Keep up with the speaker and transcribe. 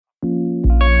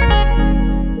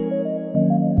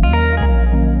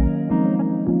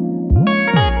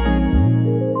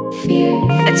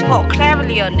It's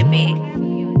paulcleverlee on the beat.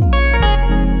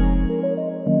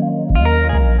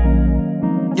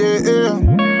 Yeah.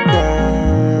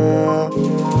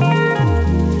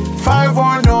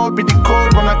 510 be the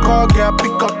code when I call, girl,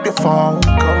 pick up your phone.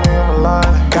 Call me on the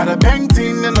line. Got a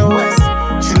painting in the west,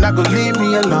 she not gonna leave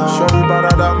me alone. Shorty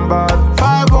bada dam bad.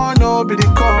 510 be the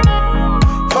code.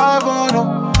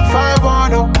 510,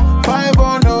 510,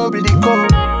 510 be the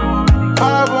code.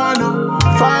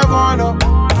 510,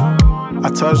 510. I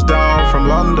touched down from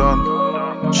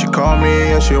London. She called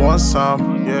me and she wants some.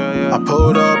 I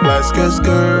pulled up like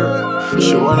skirt.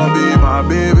 She wanna be my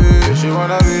baby. She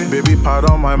wanna be baby pot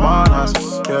on my manners.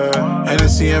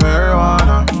 Hennessy and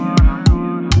marijuana.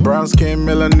 Brown skin,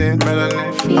 melanin.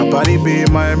 Her body be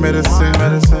my medicine.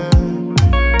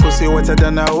 Pussy wetter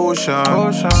than the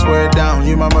ocean. Swear down,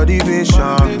 you my motivation.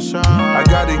 I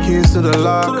got the keys to the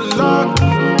lock.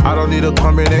 I don't need a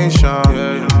combination.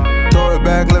 Throw it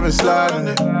back, let me slide in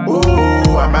it.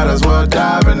 Ooh, I might as well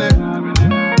dive in it.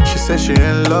 She said she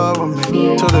in love with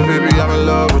me. Told her, baby, I'm in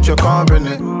love with your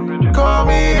company. Call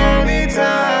me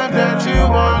anytime that you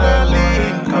wanna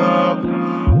link up.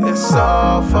 It's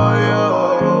all for you.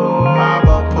 I'm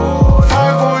a pool.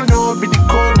 510 be the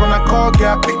code when I call,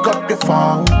 girl, pick up your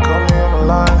phone. Call me on the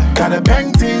line. Got a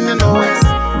painting in the west,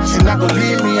 she not gonna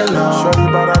leave me alone. Shorty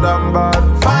bada dam bad.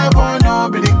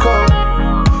 510 be the code.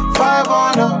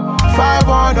 510,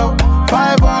 510,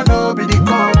 510 be the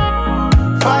code.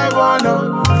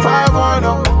 510,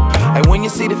 510. Hey, when you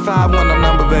see the 510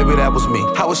 number, baby, that was me.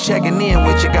 I was checking in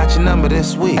with you, got your number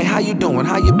this week. Hey, how you doing?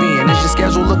 How you been? Is your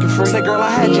schedule looking free? Say, girl, I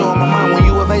had you on my mind when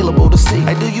you available to see.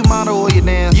 Hey, do you model or you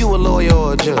dance? You a lawyer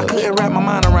or a judge? I couldn't wrap my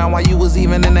mind around why you was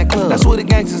even in that club. That's where the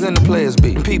gangsters and the players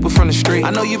be, and people from the street.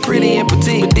 I know you pretty and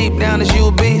petite, but deep down is you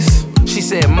a beast? She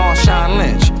said Marshawn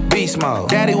Lynch, beast mode.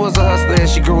 Daddy was a hustler and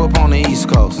she grew up on the East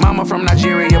Coast. Mama from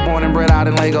Nigeria, born and bred out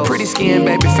in Lagos. Pretty skin,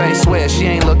 baby face, swear she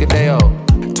ain't look a day old.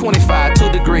 25,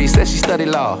 2 degrees, said she studied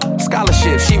law.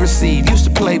 Scholarship she received, used to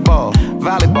play ball.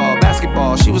 Volleyball,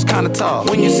 basketball, she was kinda tall.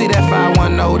 When you see that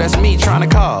 510, that's me trying to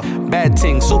call. Bad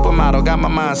ting, supermodel, got my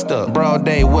mind stuck. Broad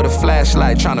day with a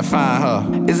flashlight trying to find her.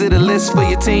 Is it a list for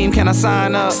your team, can I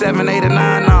sign up? 7, 8, or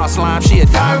 9, nah, slime, she a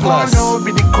dime plus. 510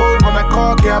 be the code when I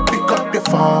call, girl, pick up your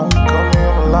phone. Call me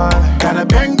on the line. Got a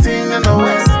painting in the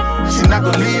west, she not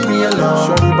gonna leave me alone.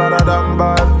 Shorty bada dam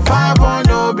bad.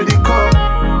 510 be the code.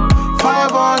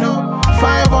 510,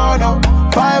 510,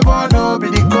 510 be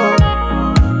the